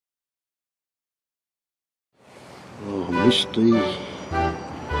misty.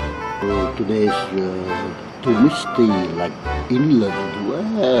 Today is too misty, like inland.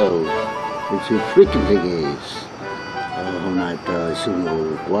 Wow, it's a freaking thing is. Hôm nay trời sương mù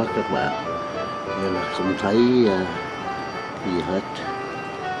quá các bạn, nên là không thấy gì hết,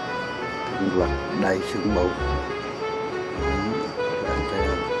 cũng vật đầy sương mù. Bạn thấy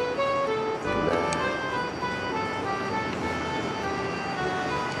không?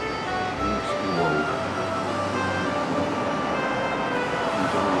 Sương mù.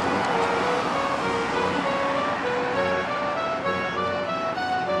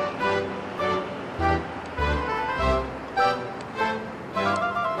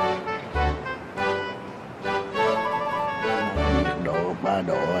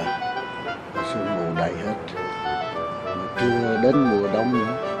 Độ sương mù đầy hết, mà chưa đến mùa đông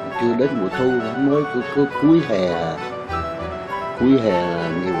nữa, chưa đến mùa thu nữa, mới có cuối hè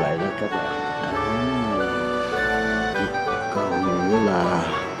như vậy đó các bạn. Còn nữa là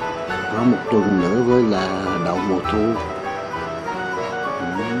có một tuần nữa với là đầu mùa thu.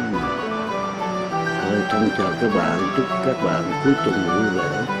 Thôi trông chờ các bạn, chúc các bạn cuối tuần vui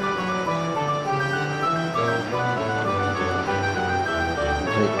vẻ.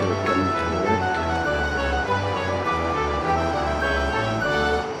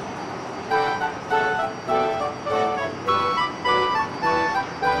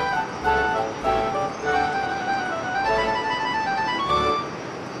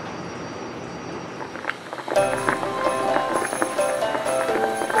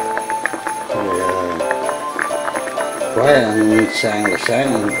 Khoai ăn sang là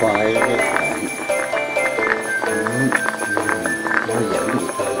sáng ăn khoai đó các bạn. Nó dẫn gì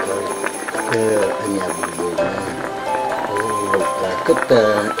coi ở nhà buồn lục thích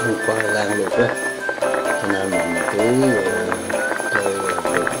ăn khoai lang lục á, cho nên mình cứ chơi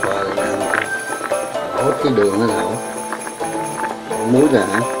lục khoai lang hốt cái đường nó nào muối ra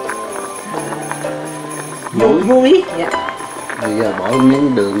hả? Muối. Dạ. Bây giờ bỏ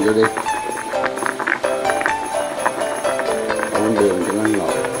miếng đường vô đi. Đường cho nó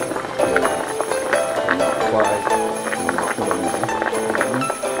ngọt, ngọt khoai, ngọt cái đường nữa.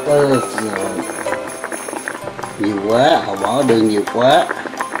 Nhiều quá, họ bỏ đường nhiều quá.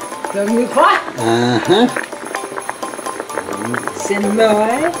 Đường nhiều quá. Hả? Xin lỗi.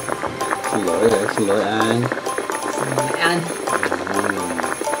 Xin lỗi để xin lỗi ai? Xin lỗi anh.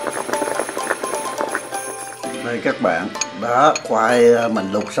 Đây các bạn, đó khoai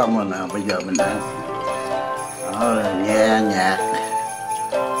mình luộc xong rồi nè, bây giờ mình ăn. Đó, nghe nhạc.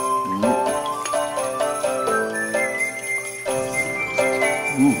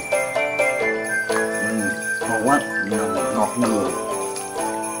 Ngon quá, ngọt ngào.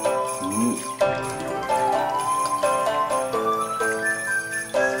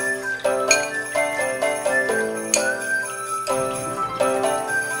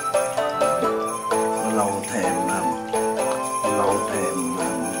 Lâu thèm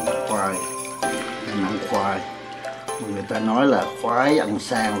khoai, ăn khoai. Người ta nói là khoái ăn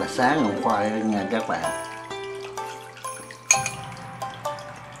sang là sáng ăn khoai đó nha các bạn.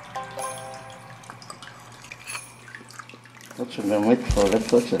 What's in the mix for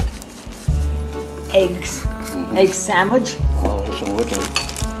breakfast? Eggs. Egg sandwich. Oh, there's some with it.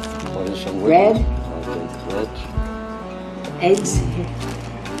 Oh, there's some with Bread. it. Okay, bread. Eggs.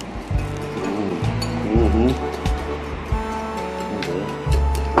 Okay.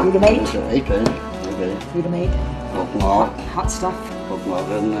 Glutamate. There's an egg in. Okay. Glutamate. Bột ngọt. Hot stuff. Bột ngọt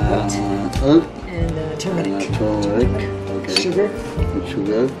and ớt. And turmeric. And turmeric. Okay. Sugar. And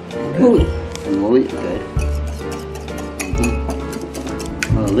sugar. Muối. And muối. Okay.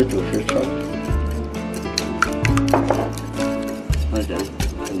 A little fish salt. Okay.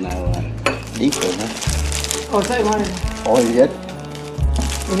 And now deep in it. Oh, I thought you wanted. Oil yet?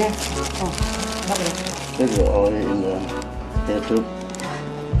 In there? Oh, not really. Little oil in the here too.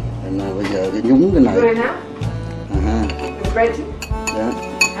 And bây giờ cái nhúng cái này. Good now? Bread too? Yeah.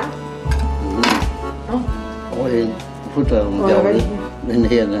 Oh. Oil. Put dầu in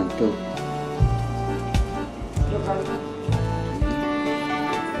here then too.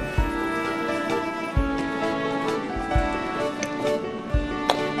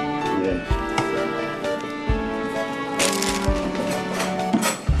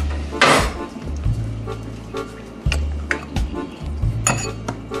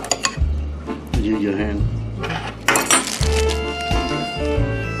 Use your hand.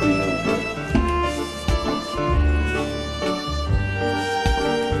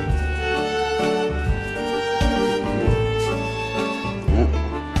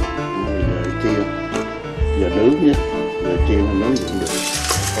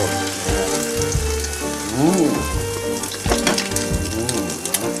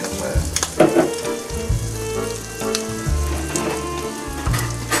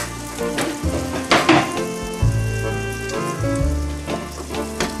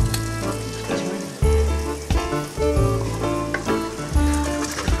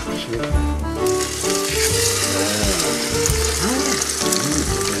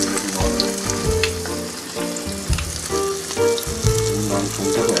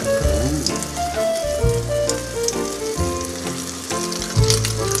 không các bạn.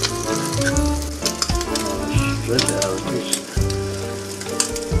 Rất là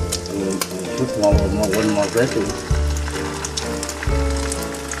chút màu quên màu rét đi.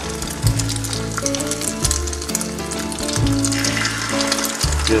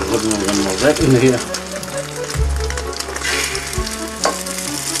 Chưa quên màu rét in here.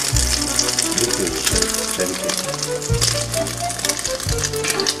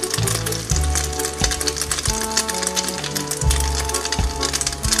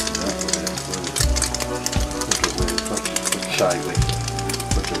 Sideways.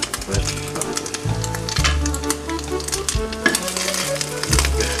 Put the rest sideways.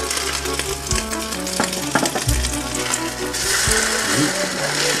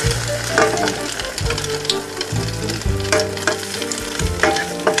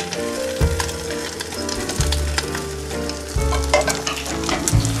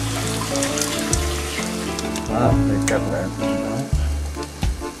 Wow, they got that.